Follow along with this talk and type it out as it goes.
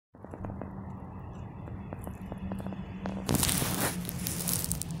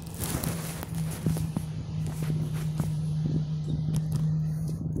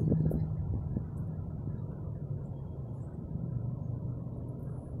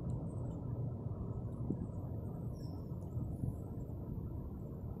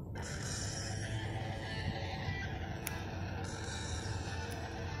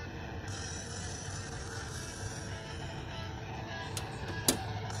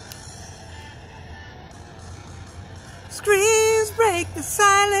screams break the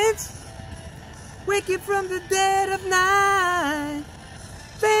silence, waking from the dead of night.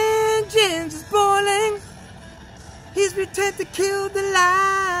 Vengeance is boiling, he's returned to kill the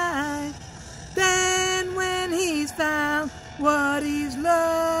light. Then when he's found what he's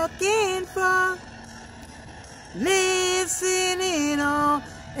looking for, listening on,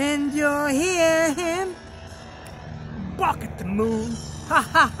 and you'll hear him bark at the moon. Ha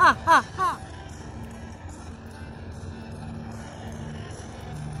ha ha ha ha.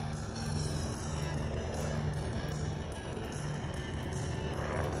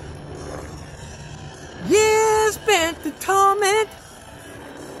 Years spent in torment,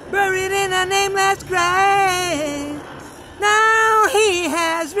 buried in a nameless grave. Now he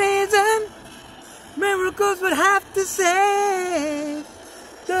has risen, miracles would have to say.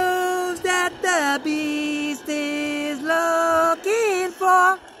 Those that the beast is looking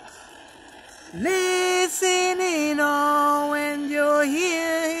for, listening on, when you'll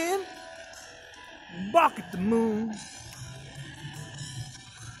hear him bark at the moon.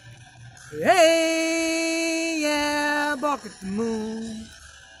 Hey, yeah, bark at the moon.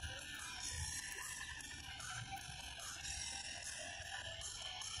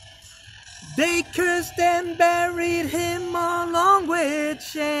 They cursed and buried him along with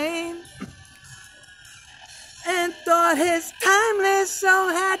shame, and thought his timeless soul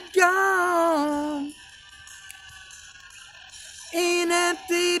had gone. In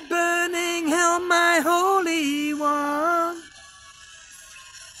empty burning hell, my Holy One,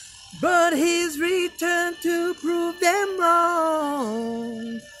 but he's returned to prove them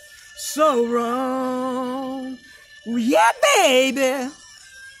wrong. So wrong. Yeah, baby.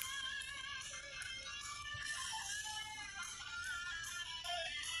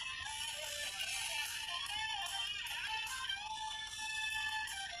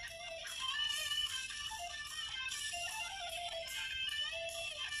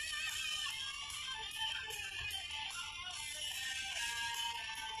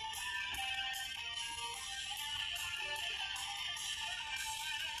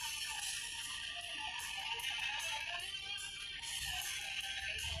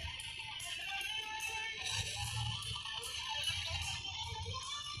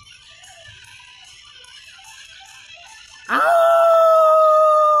 Oh!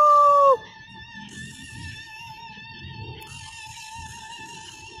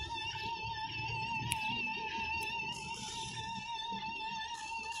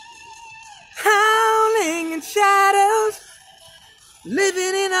 Howling in shadows, living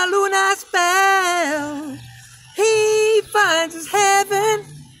in a lunar spell, he finds his heaven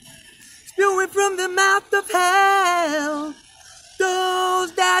spewing from the mouth of hell.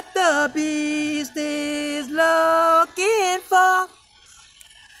 Those that the beast is looking for,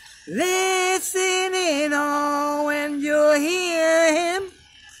 listening on, when you hear him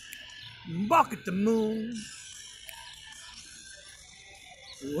bark at the moon.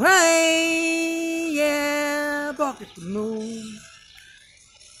 Hey, yeah, bark at the moon.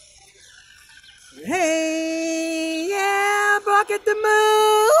 Hey, yeah, bark at the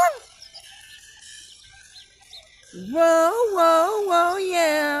moon. Whoa, whoa, whoa,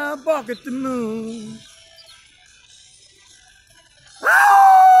 yeah, bark at the moon. Oh!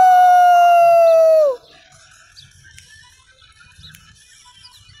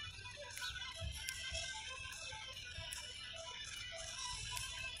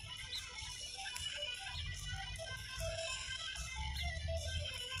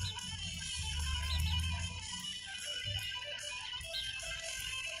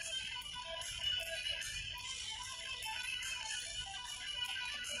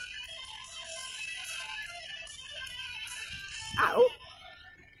 Ow.